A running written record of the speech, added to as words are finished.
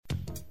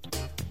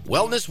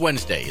Wellness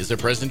Wednesday is a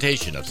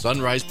presentation of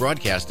Sunrise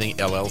Broadcasting,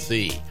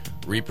 LLC.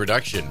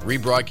 Reproduction,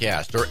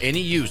 rebroadcast, or any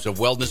use of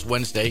Wellness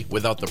Wednesday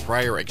without the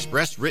prior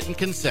express written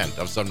consent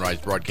of Sunrise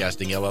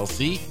Broadcasting,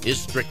 LLC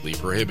is strictly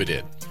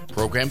prohibited.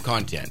 Program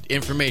content,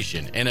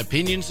 information, and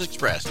opinions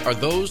expressed are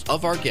those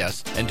of our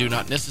guests and do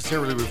not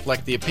necessarily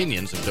reflect the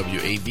opinions of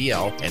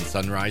WAVL and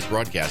Sunrise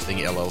Broadcasting,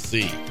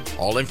 LLC.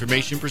 All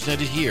information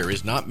presented here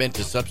is not meant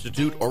to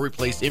substitute or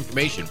replace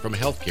information from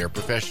healthcare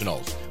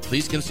professionals.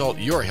 Please consult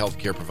your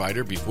healthcare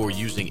provider before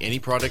using any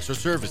products or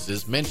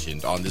services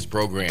mentioned on this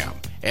program.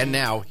 And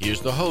now,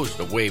 here's the host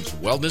of Wave's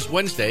Wellness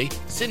Wednesday,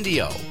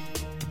 Cindy O.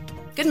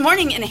 Good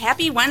morning and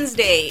happy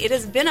Wednesday. It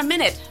has been a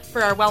minute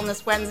for our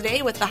Wellness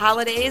Wednesday with the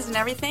holidays and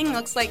everything.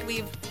 Looks like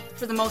we've,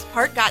 for the most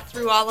part, got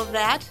through all of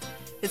that.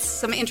 It's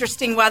some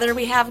interesting weather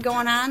we have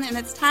going on, and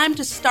it's time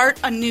to start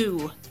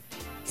anew.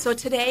 So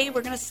today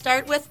we're going to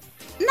start with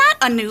not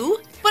anew,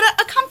 but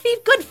a comfy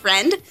good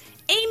friend.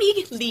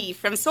 Amy Lee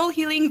from Soul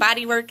Healing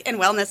Bodywork and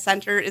Wellness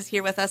Center is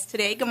here with us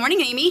today. Good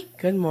morning, Amy.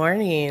 Good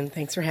morning.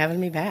 Thanks for having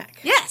me back.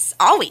 Yes,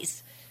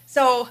 always.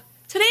 So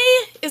today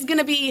is going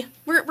to be,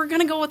 we're going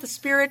to go with the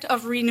spirit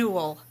of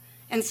renewal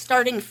and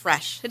starting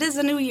fresh. It is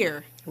a new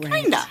year.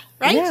 Right. Kinda,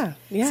 right?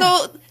 Yeah.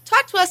 So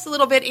talk to us a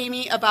little bit,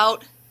 Amy,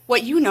 about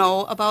what you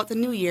know about the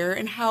new year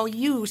and how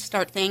you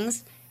start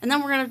things. And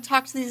then we're going to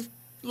talk to these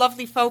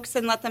lovely folks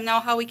and let them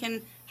know how we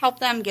can help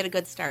them get a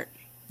good start.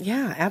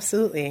 Yeah,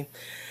 absolutely.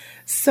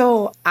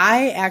 So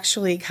I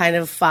actually kind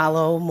of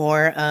follow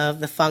more of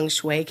the feng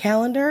shui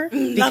calendar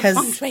because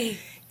feng shui.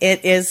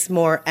 It is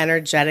more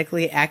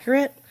energetically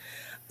accurate.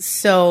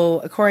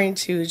 So according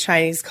to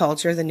Chinese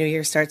culture, the new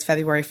year starts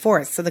February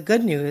 4th. So the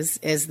good news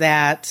is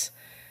that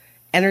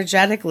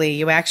energetically,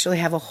 you actually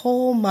have a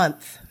whole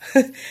month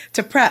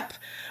to prep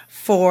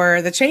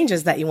for the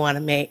changes that you want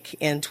to make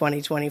in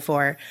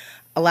 2024.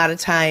 A lot of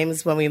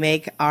times when we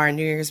make our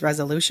New Year's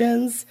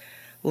resolutions,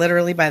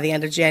 literally by the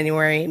end of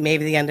January,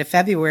 maybe the end of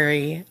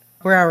February,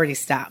 we're already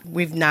stopped.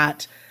 We've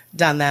not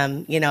done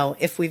them. You know,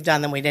 if we've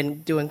done them, we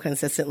didn't do them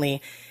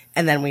consistently,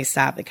 and then we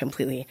stop it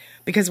completely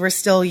because we're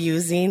still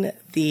using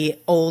the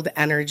old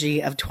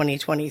energy of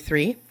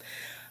 2023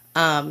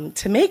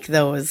 to make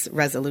those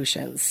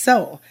resolutions.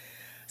 So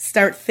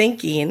start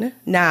thinking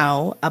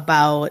now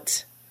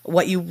about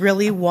what you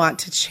really want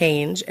to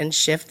change and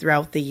shift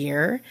throughout the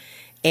year,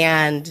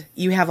 and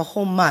you have a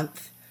whole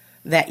month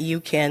that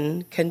you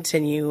can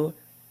continue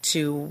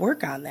to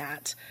work on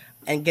that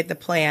and get the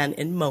plan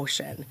in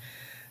motion.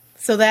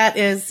 So that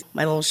is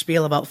my little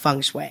spiel about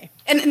feng shui.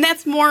 And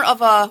that's more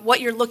of a what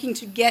you're looking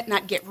to get,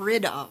 not get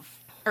rid of.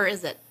 Or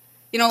is it?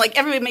 You know, like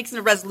everybody makes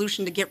a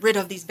resolution to get rid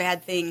of these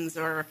bad things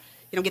or,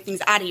 you know, get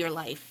things out of your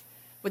life.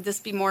 Would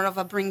this be more of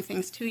a bring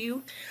things to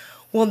you?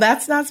 Well,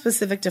 that's not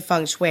specific to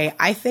feng shui.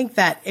 I think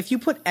that if you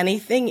put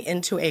anything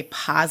into a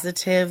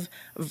positive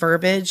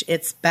verbiage,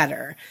 it's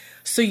better.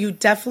 So you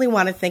definitely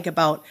want to think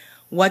about,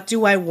 what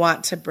do I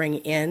want to bring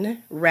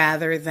in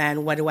rather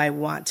than what do I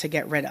want to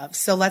get rid of?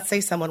 So let's say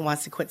someone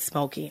wants to quit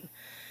smoking.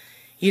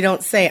 You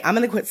don't say, I'm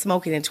going to quit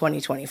smoking in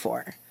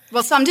 2024.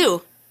 Well, some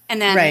do.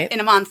 And then in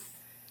a month,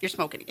 you're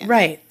smoking again.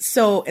 Right.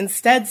 So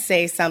instead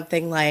say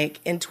something like,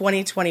 in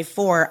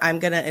 2024, I'm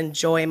going to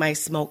enjoy my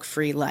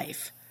smoke-free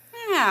life.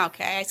 Yeah,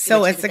 okay. I see so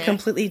what it's a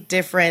completely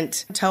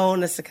different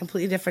tone. It's a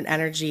completely different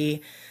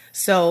energy.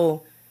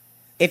 So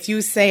if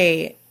you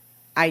say,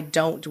 I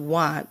don't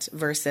want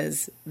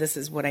versus this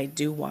is what I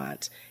do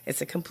want,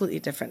 it's a completely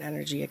different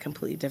energy, a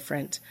completely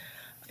different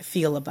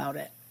feel about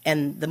it.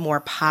 And the more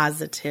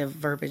positive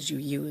verbiage you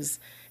use,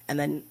 and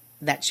then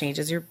that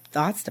changes your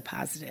thoughts to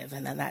positive,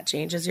 and then that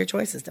changes your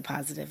choices to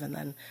positive, and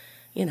then,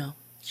 you know,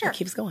 It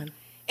keeps going.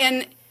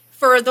 And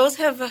for those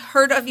who have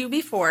heard of you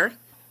before,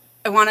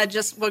 we're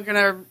going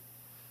to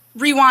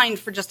rewind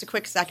for just a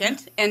quick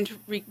second and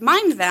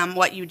remind them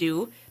what you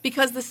do,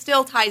 because this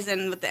still ties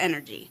in with the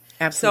energy.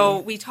 Absolutely.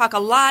 So we talk a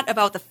lot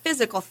about the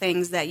physical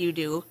things that you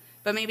do,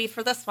 but maybe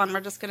for this one, we're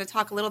just going to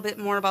talk a little bit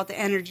more about the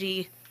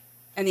energy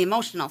and the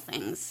emotional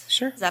things.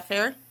 Sure. Is that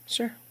fair?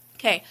 Sure.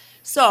 Okay.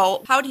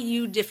 So how do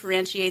you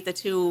differentiate the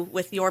two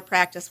with your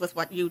practice with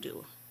what you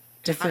do?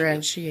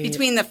 Differentiate.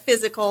 Between the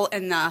physical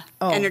and the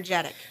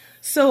energetic.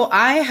 So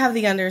I have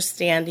the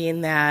understanding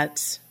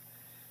that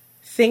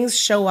things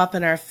show up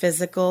in our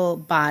physical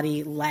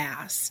body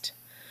last.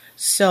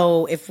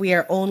 So if we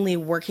are only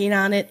working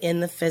on it in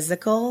the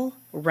physical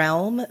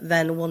realm,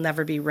 then we'll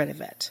never be rid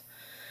of it.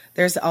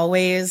 There's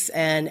always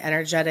an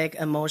energetic,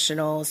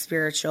 emotional,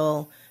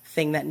 spiritual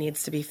thing that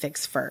needs to be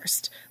fixed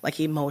first, like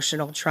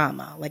emotional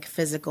trauma, like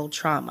physical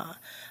trauma.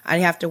 I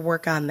have to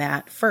work on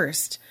that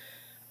first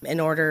in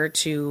order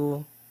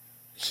to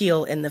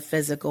heal in the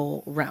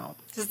physical realm.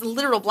 Because the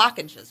literal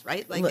blockages,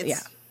 right? Like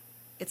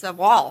it's a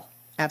wall.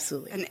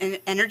 Absolutely. An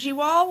energy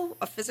wall,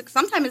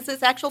 sometimes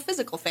it's actual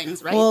physical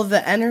things, right? Well,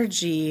 the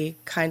energy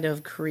kind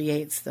of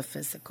creates the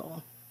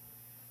physical.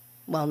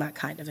 Well, not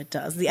kind of, it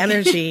does. The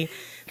energy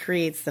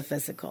creates the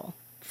physical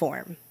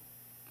form.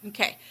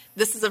 Okay,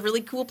 this is a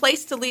really cool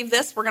place to leave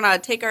this. We're going to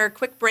take our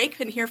quick break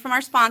and hear from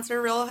our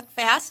sponsor real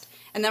fast,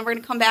 and then we're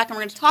going to come back and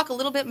we're going to talk a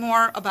little bit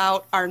more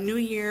about our new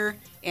year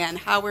and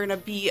how we're going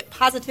to be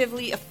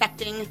positively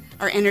affecting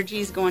our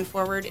energies going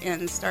forward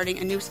and starting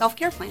a new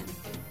self-care plan.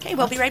 Okay,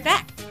 we'll be right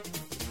back.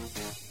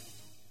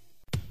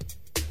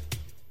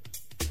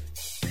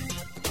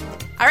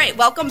 All right,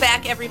 welcome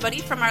back,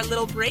 everybody, from our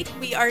little break.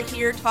 We are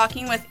here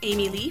talking with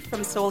Amy Lee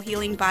from Soul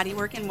Healing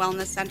Bodywork and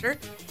Wellness Center,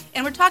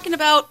 and we're talking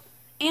about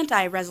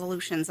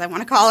anti-resolutions, I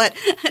want to call it.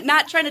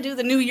 Not trying to do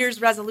the New Year's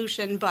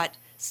resolution, but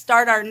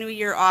start our new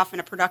year off in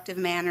a productive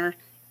manner,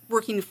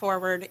 working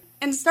forward,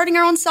 and starting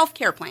our own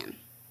self-care plan,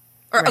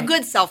 or a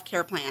good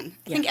self-care plan.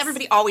 I think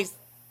everybody always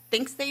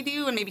thinks they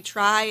do and maybe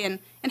try and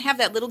have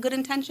that little good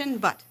intention,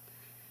 but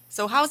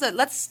so how's it?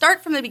 Let's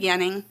start from the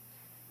beginning.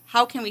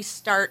 How can we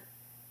start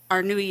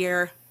our new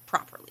year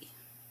properly?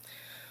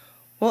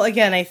 Well,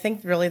 again, I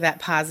think really that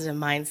positive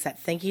mindset,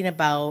 thinking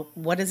about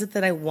what is it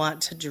that I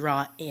want to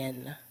draw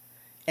in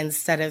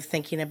instead of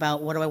thinking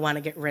about what do I want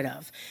to get rid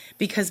of.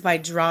 Because by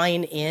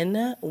drawing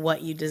in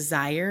what you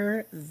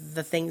desire,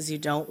 the things you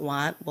don't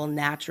want will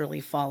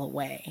naturally fall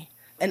away.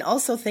 And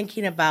also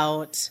thinking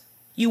about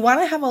you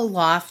want to have a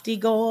lofty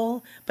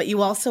goal, but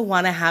you also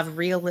want to have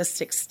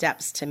realistic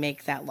steps to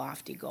make that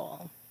lofty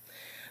goal.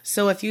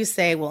 So if you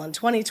say, well, in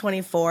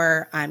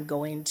 2024, I'm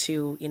going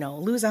to,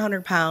 lose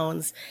 100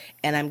 pounds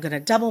and I'm going to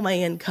double my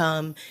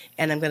income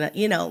and I'm going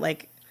to,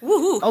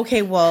 woohoo.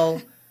 Okay,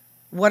 well,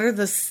 what are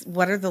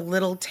the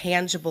little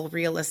tangible,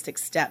 realistic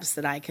steps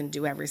that I can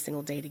do every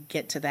single day to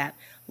get to that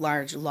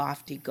large,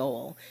 lofty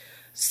goal?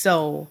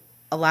 So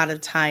a lot of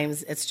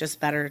times it's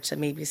just better to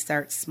maybe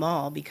start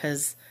small,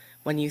 because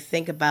when you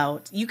think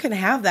about, you can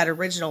have that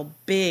original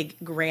big,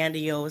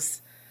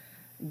 grandiose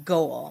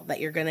goal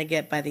that you're going to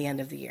get by the end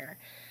of the year.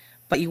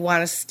 But you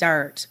want to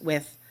start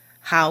with,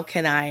 how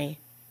can I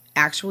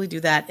actually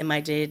do that in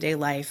my day-to-day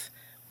life?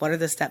 What are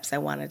the steps I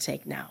want to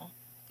take now?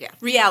 Yeah,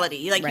 reality.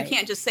 You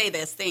can't just say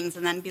those things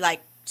and then be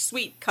like,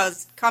 sweet,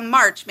 because come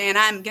March, man,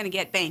 I'm going to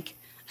get bank.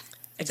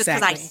 Just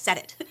because I said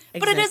it.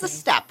 But it is a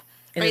step,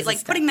 right?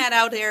 Putting that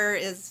out there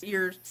is,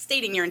 you're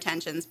stating your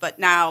intentions, but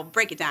now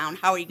break it down.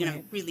 How are you going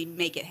to really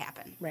make it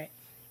happen? Right.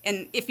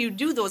 And if you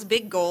do those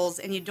big goals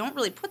and you don't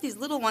really put these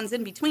little ones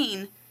in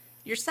between,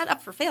 you're set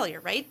up for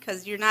failure, right?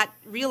 Because you're not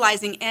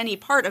realizing any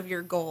part of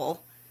your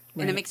goal,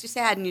 and it makes you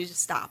sad and you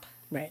just stop.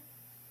 Right.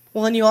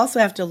 Well, and you also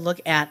have to look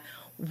at,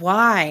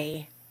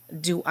 why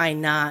do I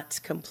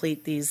not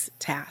complete these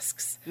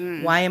tasks?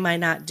 Why am I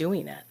not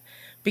doing it?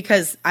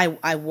 Because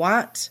I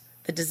want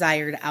the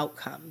desired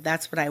outcome.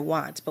 That's what I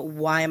want. But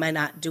why am I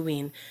not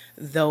doing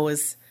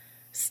those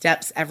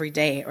steps every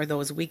day, or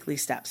those weekly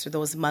steps, or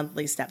those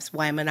monthly steps?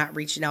 Why am I not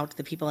reaching out to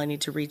the people I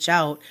need to reach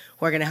out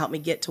who are going to help me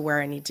get to where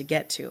I need to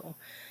get to?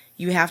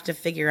 You have to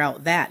figure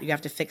out that. You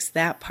have to fix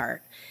that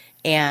part.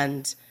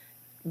 And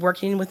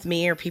working with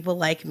me, or people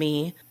like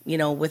me,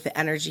 with the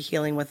energy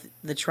healing, with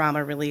the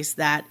trauma release,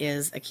 that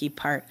is a key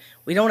part.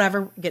 We don't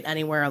ever get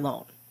anywhere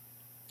alone.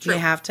 True. You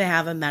have to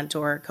have a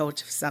mentor or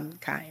coach of some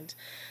kind.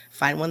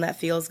 Find one that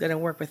feels going to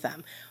work with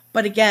them.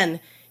 But again,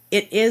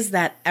 it is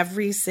that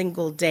every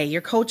single day,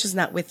 your coach is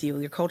not with you.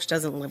 Your coach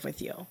doesn't live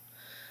with you.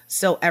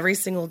 So every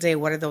single day,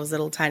 what are those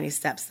little tiny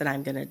steps that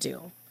I'm going to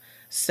do?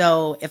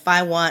 So if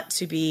I want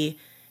to be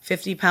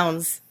 50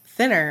 pounds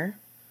thinner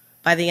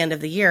by the end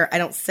of the year, I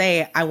don't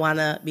say I want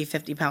to be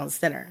 50 pounds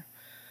thinner.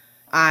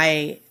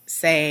 I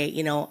say,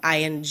 I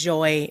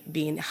enjoy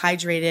being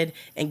hydrated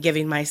and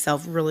giving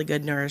myself really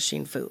good,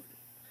 nourishing food.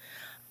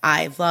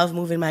 I love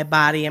moving my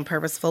body in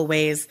purposeful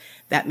ways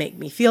that make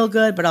me feel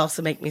good, but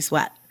also make me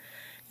sweat.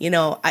 You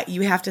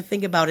have to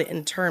think about it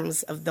in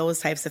terms of those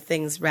types of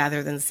things,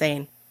 rather than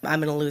saying, I'm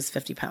going to lose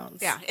 50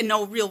 pounds. Yeah, and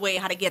no real way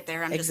how to get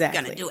there. I'm just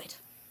going to do it.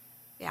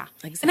 Yeah.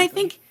 Exactly. And I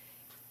think,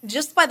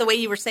 just by the way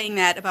you were saying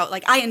that about,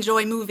 I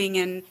enjoy moving,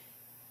 and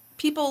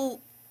people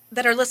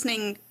that are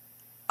listening,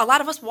 a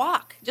lot of us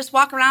walk. Just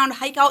walk around,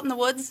 hike out in the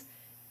woods,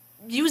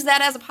 use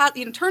that as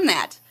a turn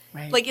that.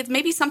 Right. It's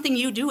maybe something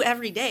you do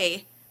every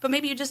day, but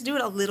maybe you just do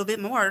it a little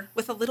bit more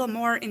with a little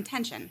more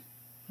intention,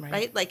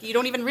 right? You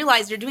don't even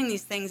realize you're doing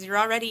these things. You're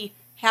already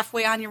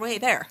halfway on your way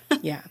there.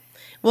 Yeah.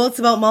 Well, it's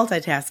about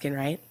multitasking,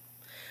 right?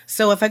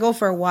 So if I go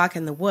for a walk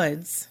in the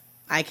woods,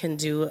 I can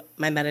do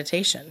my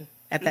meditation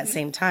at that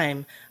same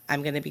time.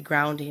 I'm going to be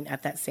grounding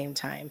at that same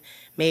time.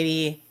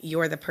 Maybe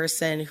you're the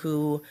person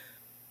who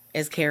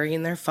is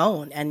carrying their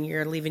phone and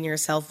you're leaving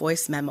yourself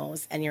voice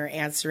memos and you're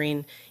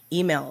answering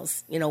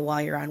emails,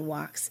 while you're on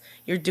walks.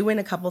 You're doing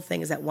a couple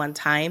things at one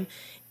time.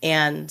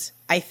 And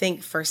I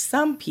think for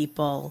some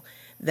people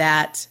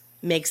that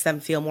makes them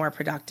feel more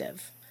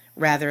productive,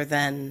 rather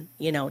than,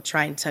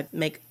 trying to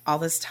make all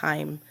this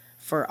time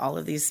for all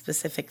of these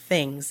specific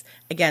things.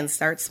 Again,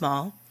 start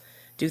small,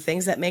 do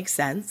things that make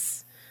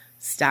sense.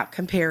 Stop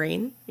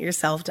comparing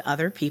yourself to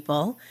other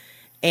people,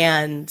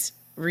 and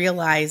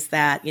realize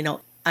that,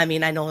 I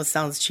know it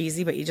sounds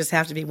cheesy, but you just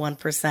have to be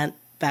 1%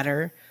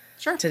 better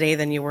today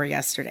than you were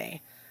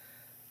yesterday.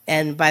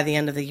 And by the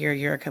end of the year,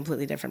 you're a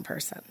completely different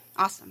person.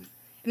 Awesome.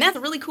 And that's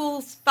a really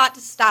cool spot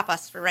to stop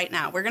us for right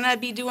now. We're going to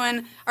be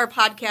doing our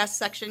podcast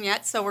section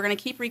yet, so we're going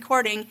to keep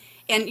recording.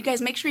 And you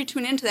guys make sure you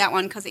tune into that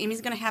one because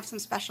Amy's going to have some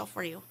special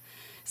for you.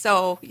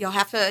 So you'll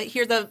have to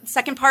hear the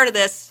second part of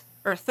this,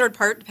 or third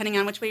part, depending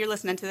on which way you're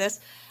listening to this,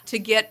 to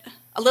get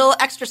a little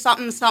extra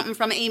something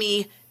from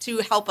Amy to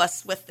help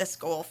us with this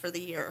goal for the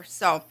year.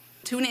 So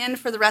tune in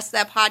for the rest of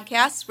that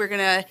podcast. We're going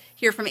to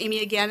hear from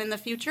Amy again in the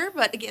future.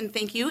 But again,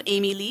 thank you,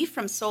 Amy Lee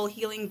from Soul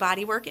Healing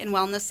Bodywork and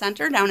Wellness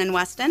Center down in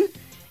Weston.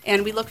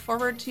 And we look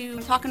forward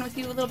to talking with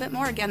you a little bit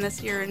more again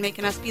this year and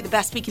making us be the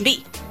best we can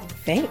be.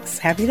 Thanks.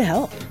 Happy to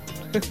help.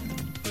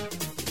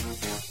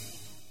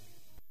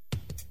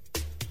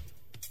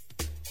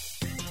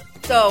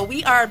 So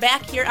we are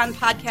back here on the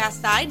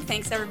podcast side.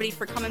 Thanks, everybody,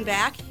 for coming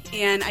back.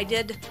 And I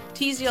did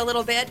tease you a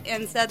little bit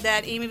and said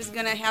that Amy was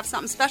going to have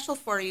something special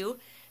for you.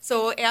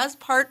 So as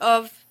part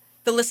of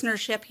the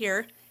listenership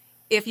here,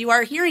 if you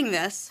are hearing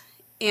this,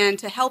 and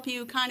to help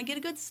you kind of get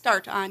a good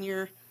start on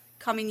your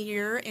coming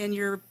year and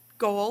your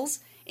goals,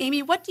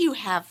 Amy, what do you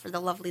have for the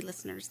lovely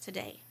listeners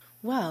today?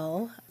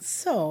 Well,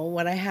 so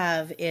what I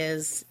have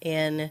is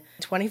in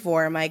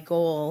 24, my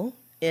goal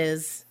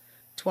is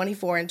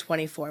 24 and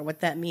 24.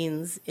 What that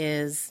means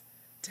is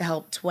to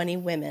help 20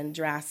 women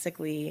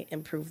drastically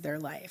improve their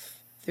life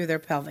through their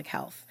pelvic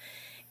health.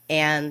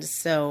 And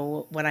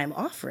so what I'm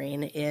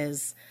offering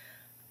is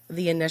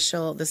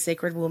the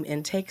Sacred Womb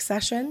intake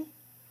session.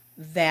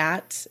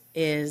 That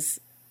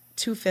is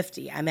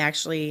 $250. I'm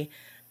actually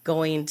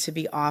going to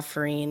be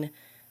offering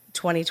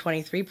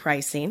 2023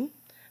 pricing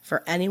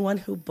for anyone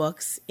who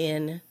books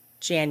in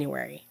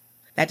January.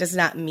 That does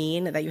not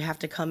mean that you have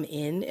to come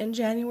in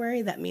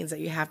January. That means that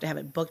you have to have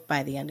it booked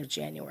by the end of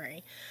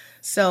January.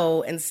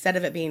 So instead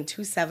of it being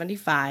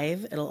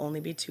 $275, it'll only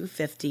be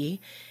 $250.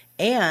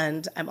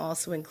 And I'm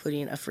also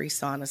including a free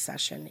sauna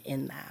session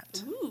in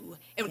that. Ooh.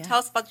 And tell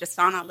us about your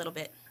sauna a little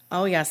bit.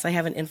 Oh, yes. I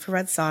have an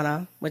infrared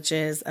sauna, which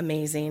is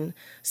amazing.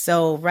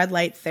 So red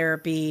light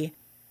therapy,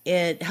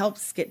 it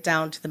helps get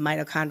down to the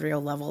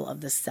mitochondrial level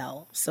of the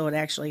cell. So it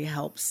actually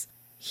helps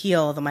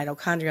heal the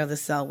mitochondria of the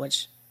cell,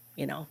 which,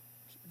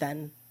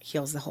 then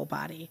heals the whole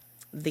body.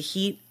 The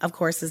heat, of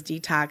course, is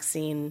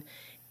detoxing,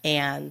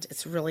 and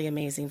it's really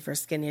amazing for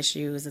skin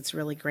issues. It's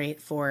really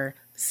great for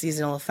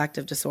seasonal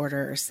affective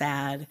disorder or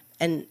SAD.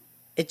 And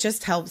it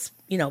just helps,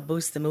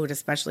 boost the mood,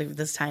 especially for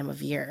this time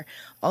of year.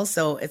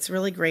 Also, it's a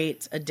really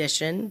great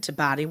addition to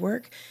body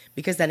work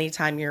because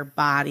anytime your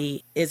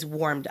body is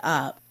warmed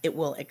up, it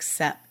will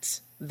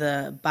accept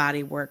the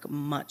body work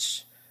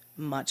much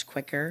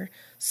quicker.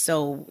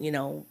 So,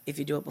 if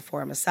you do it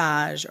before a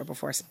massage or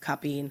before some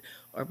cupping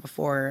or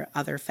before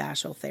other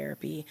fascial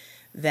therapy,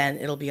 then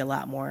it'll be a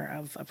lot more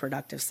of a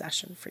productive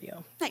session for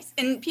you. Nice.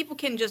 And people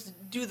can just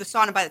do the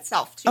sauna by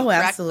itself, too, Oh,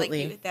 correct?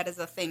 absolutely. That is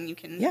a thing. You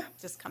can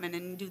just come in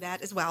and do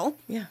that as well.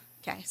 Yeah.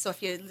 Okay, so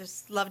if you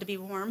just love to be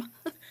warm.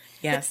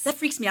 Yes. That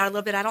freaks me out a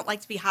little bit. I don't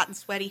like to be hot and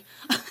sweaty.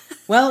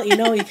 Well,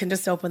 you can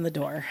just open the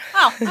door.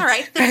 Oh, all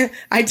right.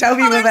 I tell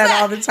people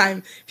that all the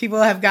time.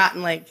 People have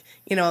gotten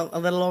a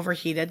little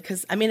overheated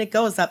because, it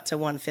goes up to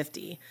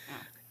 150. Yeah.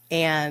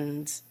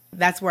 And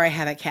that's where I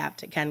have it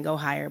capped. It can go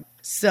higher.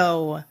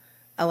 So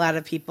a lot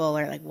of people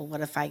are like, well,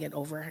 what if I get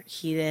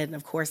overheated? And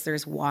of course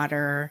there's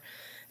water.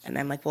 And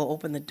I'm like, well,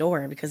 open the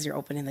door because you're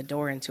opening the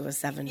door into a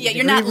 70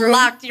 you're not room.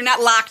 locked. You're not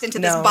locked into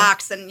this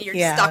box and you're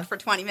stuck for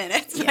 20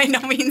 minutes. By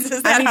no means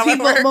is that how it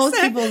works. Most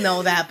people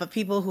know that, but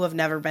people who have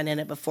never been in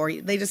it before,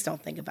 they just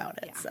don't think about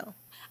it. Yeah. So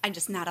I'm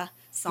just not a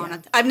sauna.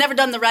 Yeah. I've never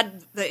done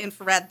the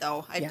infrared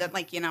though. I've done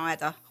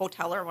at a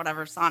hotel or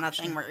whatever sauna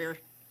thing where you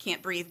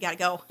can't breathe, gotta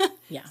go.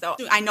 Yeah. So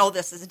I know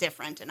this is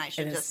different, and I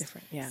should just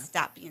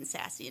stop being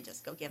sassy and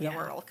just go give it a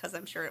whirl because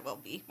I'm sure it will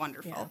be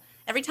wonderful. Yeah.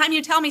 Every time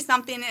you tell me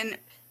something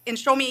and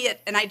show me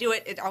it, and I do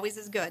it, it always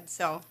is good.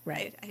 So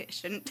I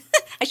shouldn't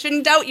I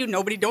shouldn't doubt you.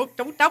 Nobody don't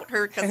doubt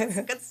her because it's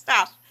good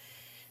stuff.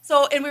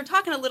 So, and we were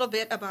talking a little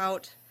bit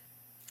about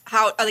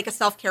how like a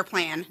self-care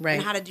plan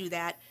and how to do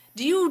that.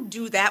 Do you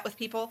do that with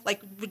people?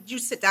 Like, would you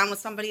sit down with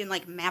somebody and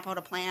like map out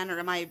a plan, or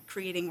am I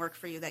creating work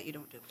for you that you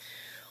don't do?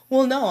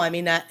 Well, no,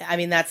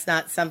 that's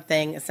not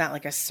something, it's not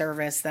like a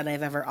service that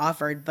I've ever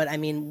offered, but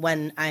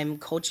when I'm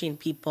coaching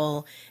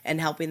people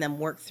and helping them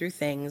work through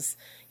things,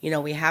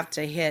 we have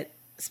to hit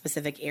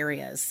specific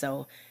areas.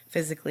 So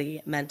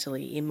physically,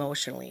 mentally,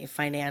 emotionally,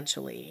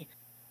 financially,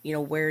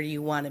 where do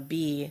you want to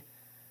be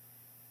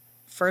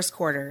first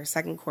quarter,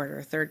 second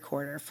quarter, third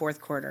quarter,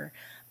 fourth quarter?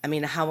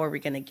 How are we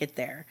going to get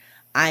there?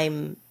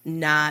 I'm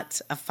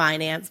not a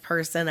finance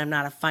person. I'm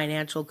not a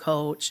financial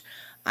coach.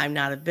 I'm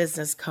not a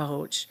business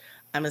coach.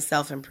 I'm a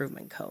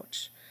self-improvement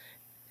coach.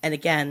 And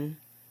again,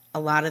 a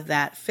lot of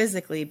that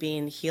physically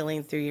being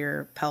healing through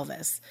your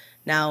pelvis.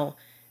 Now,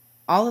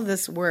 all of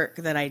this work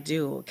that I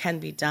do can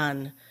be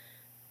done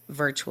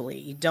virtually.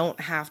 You don't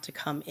have to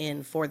come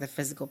in for the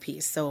physical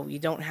piece. So you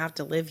don't have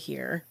to live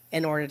here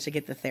in order to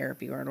get the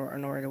therapy or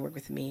in order to work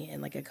with me in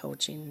like a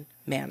coaching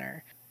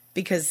manner,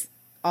 because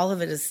all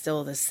of it is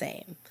still the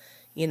same.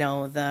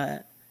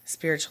 The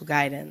spiritual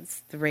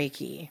guidance, the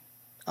Reiki,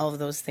 all of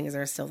those things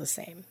are still the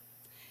same.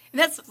 And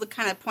that's the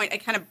kind of point I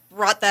kind of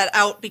brought that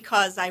out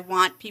because I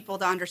want people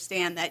to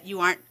understand that you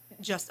aren't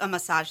just a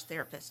massage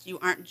therapist. You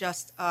aren't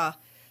just a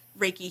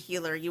Reiki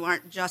healer. You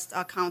aren't just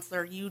a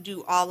counselor. You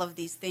do all of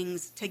these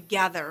things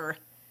together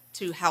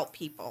to help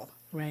people.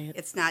 Right.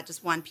 It's not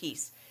just one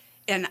piece.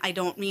 And I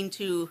don't mean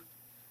to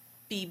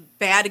be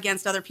bad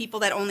against other people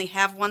that only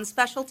have one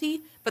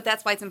specialty, but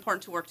that's why it's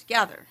important to work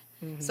together.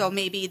 Mm-hmm. So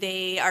maybe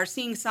they are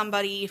seeing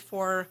somebody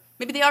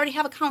maybe they already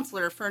have a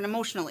counselor for an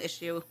emotional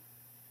issue.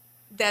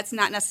 That's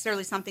not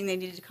necessarily something they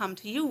needed to come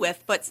to you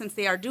with, but since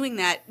they are doing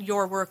that,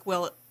 your work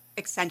will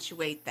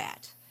accentuate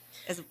that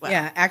as well.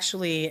 Yeah,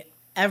 actually,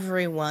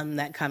 everyone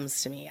that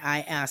comes to me,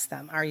 I ask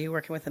them, are you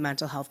working with a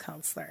mental health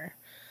counselor?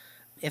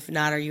 If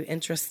not, are you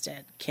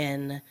interested?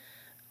 Can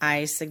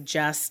I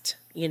suggest,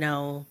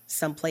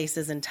 some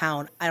places in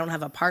town? I don't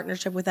have a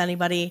partnership with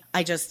anybody.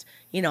 I just,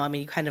 you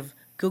kind of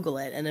Google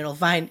it and it'll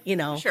find,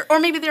 Sure. Or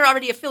maybe they're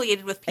already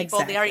affiliated with people.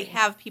 Exactly. They already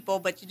have people,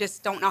 but you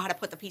just don't know how to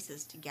put the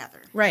pieces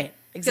together. Right.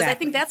 Exactly. Because I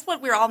think that's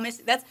what we're all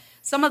missing. That's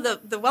some of the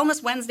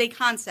Wellness Wednesday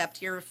concept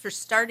here for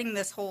starting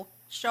this whole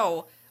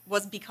show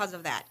was because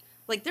of that.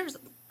 Like, there's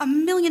a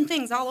million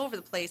things all over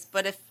the place,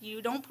 but if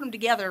you don't put them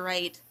together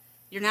right,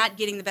 you're not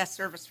getting the best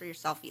service for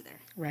yourself either.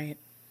 Right.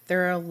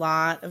 There are a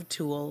lot of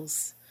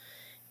tools,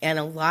 and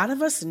a lot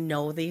of us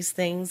know these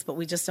things, but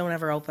we just don't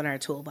ever open our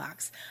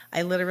toolbox.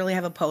 I literally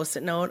have a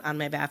Post-it note on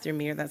my bathroom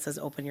mirror that says,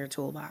 open your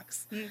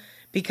toolbox.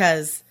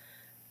 Because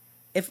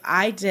if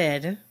I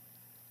did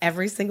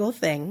every single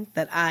thing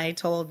that I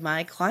told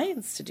my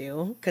clients to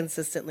do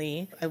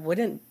consistently, I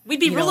wouldn't. We'd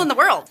be ruling the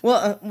world.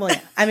 Well,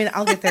 yeah. I mean,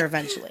 I'll get there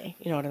eventually.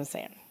 You know what I'm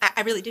saying?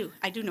 I really do.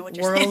 I do know what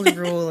you're saying. World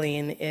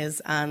ruling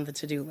is on the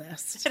to-do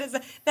list.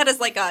 That is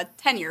like a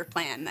 10-year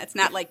plan. That's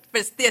not like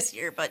just this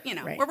year, but,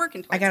 Right. we're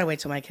working towards I got to wait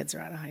till my kids are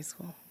out of high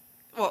school.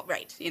 Well,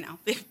 right.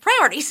 The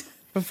priorities.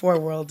 Before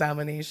world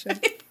domination.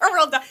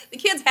 The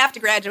kids have to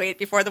graduate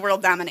before the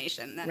world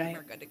domination. Then Right.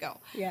 we're good to go.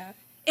 Yeah.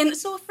 And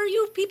so for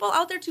you people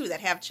out there, too,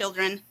 that have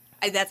children,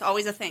 that's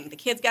always a thing. The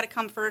kids got to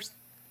come first.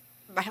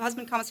 My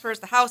husband comes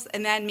first, the house,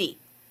 and then me.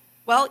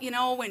 Well,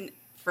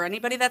 for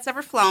anybody that's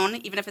ever flown,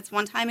 even if it's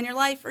one time in your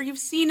life, or you've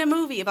seen a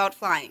movie about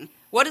flying,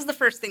 what is the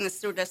first thing the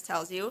stewardess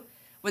tells you?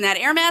 When that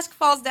air mask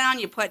falls down,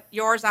 you put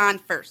yours on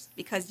first,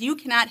 because you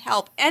cannot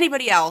help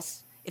anybody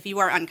else if you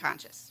are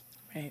unconscious.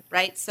 Right.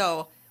 Right?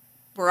 So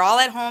we're all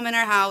at home in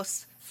our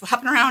house,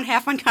 flopping around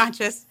half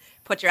unconscious.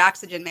 Put your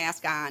oxygen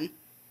mask on.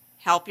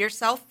 Help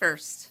yourself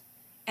first.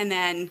 And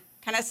then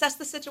kind of assess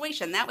the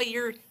situation. That way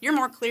you're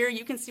more clear.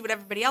 You can see what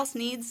everybody else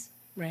needs.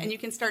 Right. And you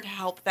can start to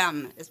help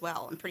them as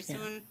well. And pretty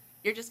soon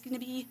you're just going to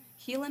be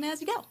healing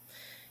as you go.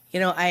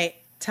 I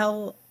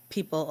tell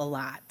people a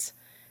lot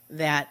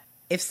that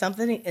if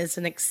something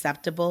isn't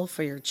acceptable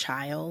for your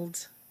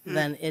child,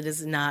 then it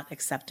is not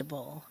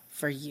acceptable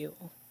for you.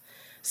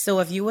 So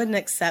if you wouldn't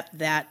accept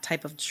that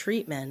type of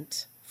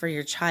treatment for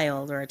your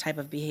child or a type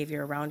of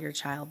behavior around your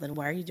child, then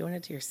why are you doing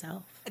it to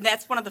yourself? And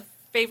that's one of the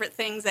favorite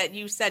things that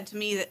you said to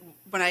me that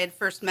when I had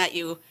first met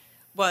you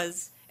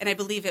was, and I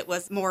believe it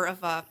was more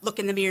of a look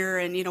in the mirror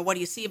and, what do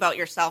you see about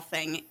yourself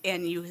thing.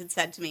 And you had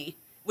said to me,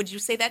 would you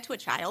say that to a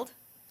child?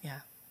 Yeah.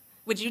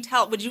 Would you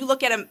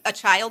look at a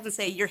child and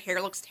say, your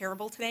hair looks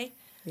terrible today?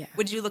 Yeah.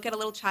 Would you look at a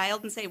little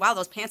child and say, wow,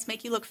 those pants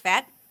make you look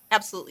fat?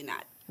 Absolutely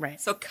not. Right.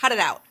 So cut it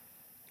out.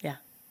 Yeah.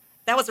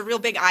 That was a real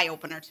big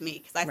eye-opener to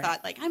me because I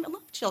thought, I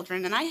love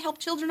children and I help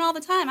children all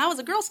the time. I was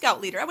a Girl Scout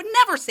leader. I would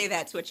never say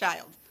that to a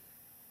child.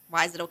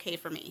 Why is it okay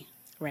for me?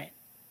 Right.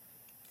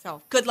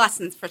 So good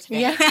lessons for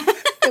today. Yeah.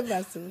 Good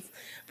lessons.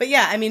 But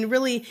yeah, I mean,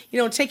 really,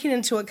 taking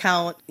into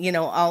account,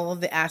 all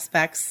of the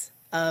aspects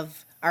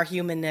of our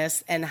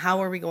humanness and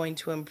how are we going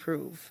to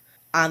improve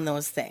on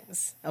those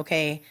things.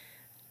 Okay.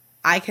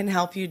 I can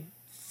help you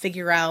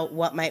figure out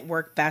what might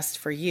work best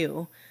for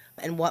you.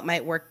 And what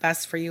might work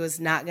best for you is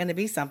not going to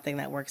be something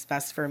that works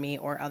best for me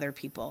or other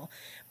people.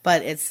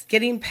 But it's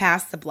getting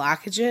past the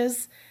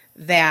blockages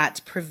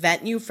that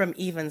prevent you from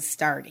even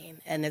starting.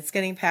 And it's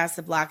getting past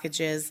the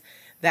blockages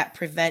that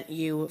prevent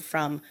you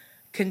from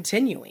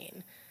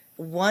continuing.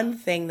 One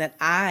thing that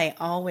I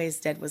always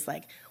did was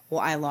like, well,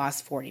 I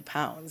lost 40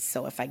 pounds.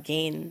 So if I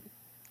gain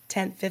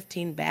 10,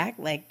 15 back,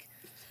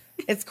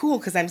 it's cool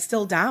because I'm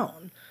still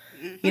down.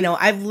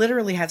 I've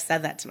literally have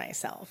said that to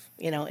myself,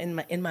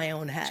 in my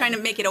own head. Trying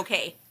to make it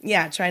okay.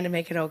 Yeah, trying to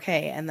make it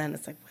okay. And then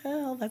it's like,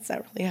 well, that's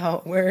not really how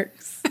it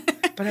works.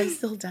 But I'm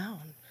still down.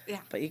 Yeah.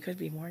 But you could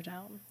be more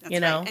down. That's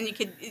right. And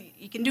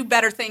you can do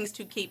better things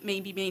to keep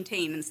maybe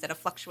maintain instead of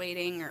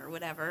fluctuating or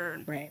whatever.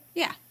 Right.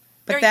 Yeah.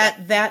 But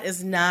that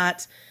is a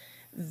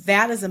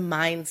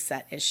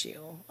mindset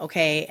issue,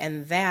 okay?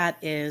 And that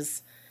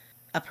is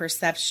a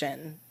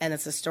perception, and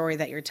it's a story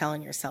that you're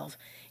telling yourself.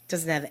 It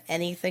doesn't have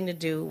anything to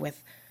do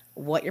with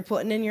what you're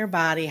putting in your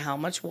body, how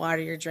much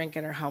water you're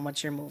drinking, or how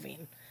much you're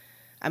moving.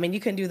 I mean, you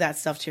can do that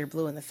stuff till you're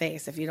blue in the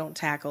face. If you don't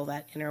tackle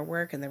that inner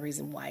work and the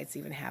reason why it's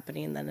even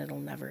happening, then it'll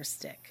never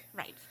stick.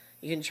 Right.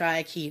 You can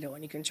try keto,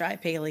 and you can try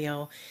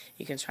paleo.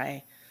 You can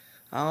try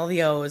All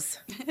the O's.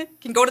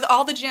 Can go to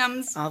all the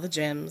gyms. All the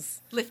gyms.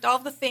 Lift all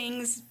the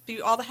things.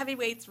 Do all the heavy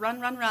weights. Run.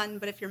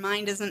 But if your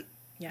mind isn't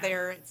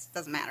there, it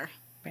doesn't matter.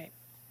 Right.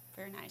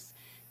 Very nice.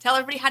 Tell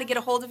everybody how to get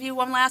a hold of you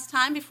one last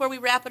time before we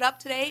wrap it up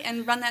today,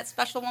 and run that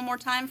special one more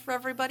time for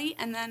everybody.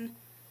 And then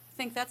I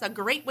think that's a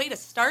great way to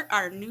start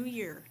our new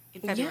year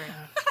in February.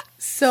 Yeah.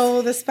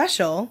 So the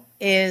special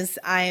is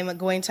I'm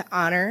going to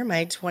honor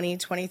my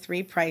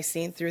 2023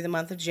 pricing through the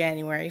month of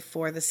January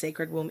for the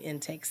Sacred Womb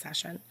intake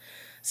session.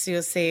 So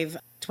you'll save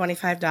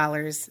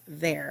 $25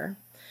 there.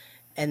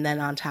 And then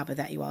on top of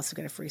that, you also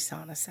get a free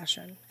sauna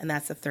session. And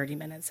that's a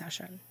 30-minute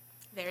session.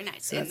 Very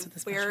nice. So and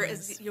where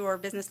is your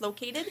business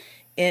located?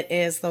 It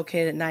is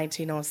located at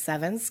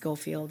 1907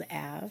 Schofield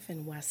Ave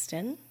in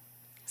Weston.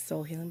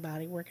 Soul Healing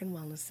Body Work and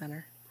Wellness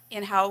Center.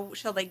 And how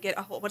shall they get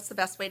a hold? What's the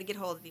best way to get a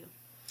hold of you?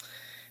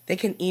 They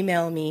can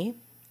email me,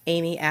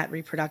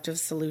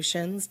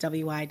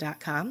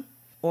 amy@reproductivesolutionswi.com,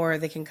 or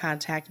they can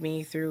contact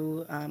me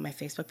through my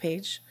Facebook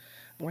page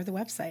or the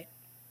website.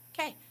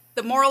 Okay.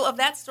 The moral of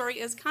that story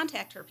is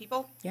contact her,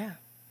 people. Yeah.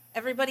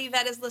 Everybody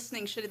that is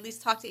listening should at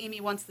least talk to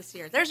Amy once this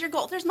year. There's your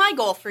goal. There's my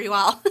goal for you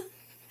all.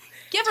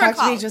 Give her a call.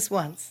 Talk to me just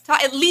once.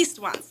 At least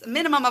once. A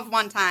minimum of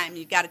one time.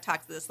 You've got to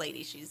talk to this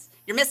lady.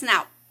 You're missing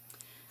out.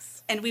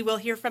 And we will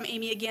hear from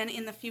Amy again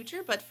in the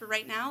future. But for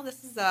right now,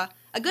 this is a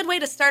good way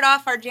to start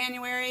off our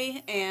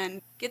January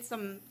and get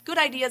some good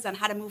ideas on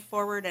how to move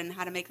forward and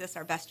how to make this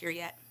our best year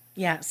yet.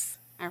 Yes.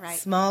 All right.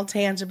 Small,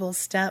 tangible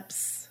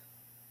steps,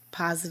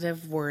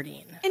 positive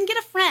wording. And get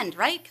a friend,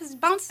 right? Because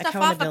bounce stuff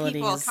off of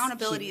people.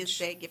 Accountability huge. is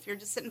big. If you're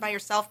just sitting by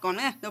yourself going,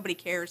 nobody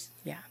cares.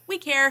 Yeah. We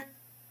care.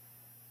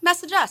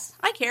 Message us.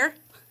 I care.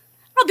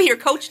 I'll be your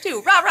coach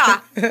too. Rah,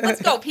 rah.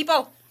 Let's go,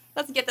 people.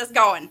 Let's get this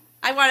going.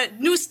 I want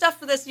new stuff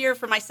for this year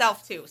for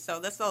myself too. So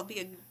this will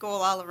be a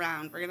goal all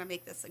around. We're going to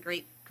make this a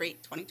great,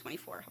 great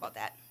 2024. How about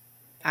that?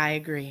 I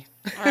agree.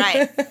 All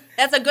right.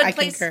 That's a good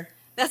place. Concur.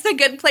 That's a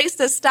good place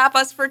to stop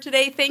us for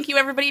today. Thank you,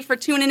 everybody, for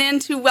tuning in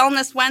to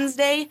Wellness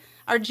Wednesday,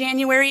 our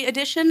January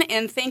edition.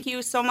 And thank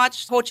you so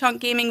much, Ho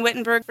Chunk Gaming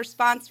Wittenberg, for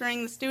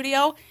sponsoring the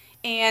studio,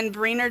 and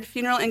Brainerd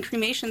Funeral and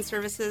Cremation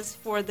Services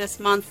for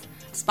this month,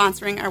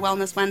 sponsoring our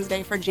Wellness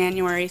Wednesday for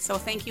January. So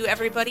thank you,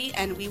 everybody,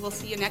 and we will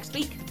see you next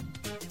week.